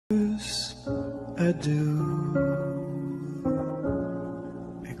I do,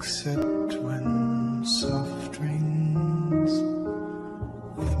 except when soft rains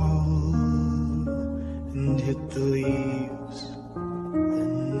fall and hit the leaves.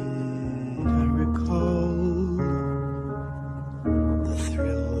 Then I recall the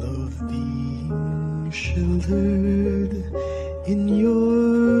thrill of being sheltered in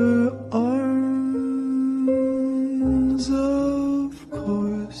your arms. Of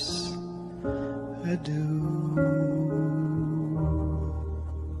course I do.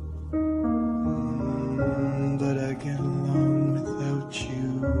 But I get along without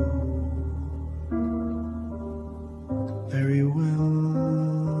you very well.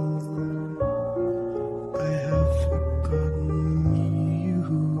 I have forgotten you,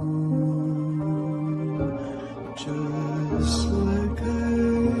 just like I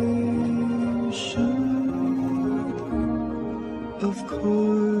should. Of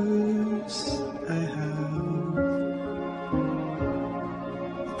course I have,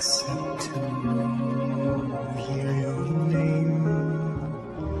 except to hear your name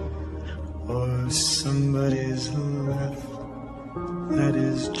or somebody's laugh. That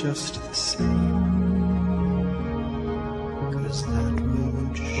is just the same, 'cause that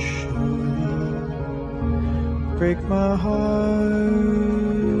would surely break my heart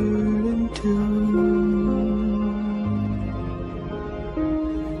in two.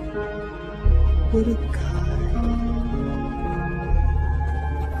 What a guy.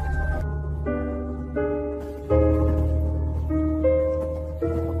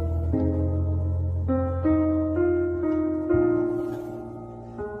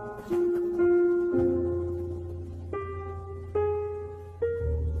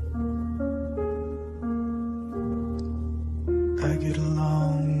 I get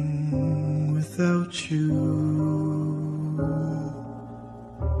along without you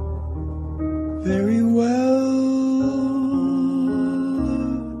very well.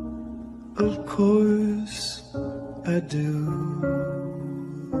 Of course I do,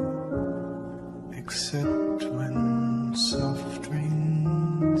 except when soft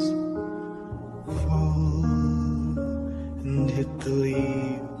rains fall and hit the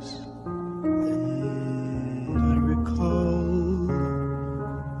leaves. Then I recall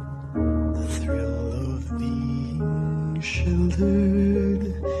the thrill of being sheltered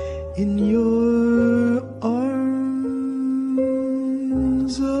in your arms.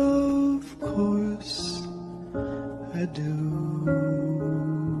 Of course I do.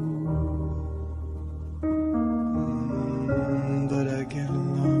 But I get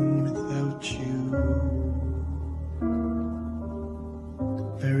along without you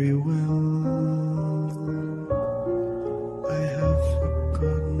very well. I have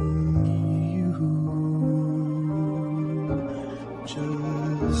forgotten you,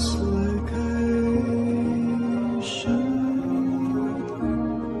 just like I should.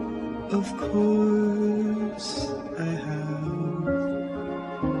 Of course I have,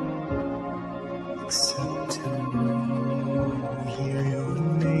 except to hear your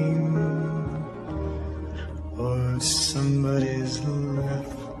name or somebody's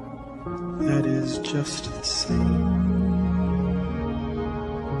laugh. That is just the same,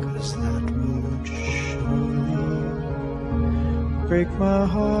 'cause that would surely break my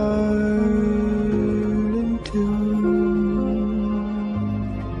heart in two.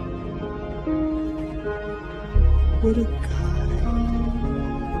 What a guy.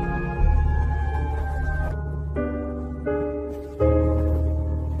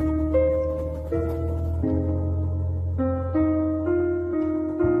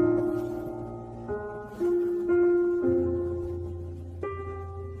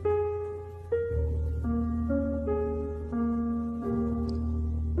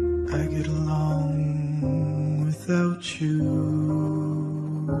 I get along without you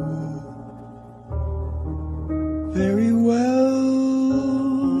very well.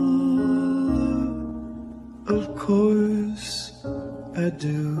 Of course I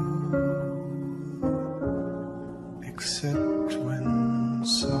do.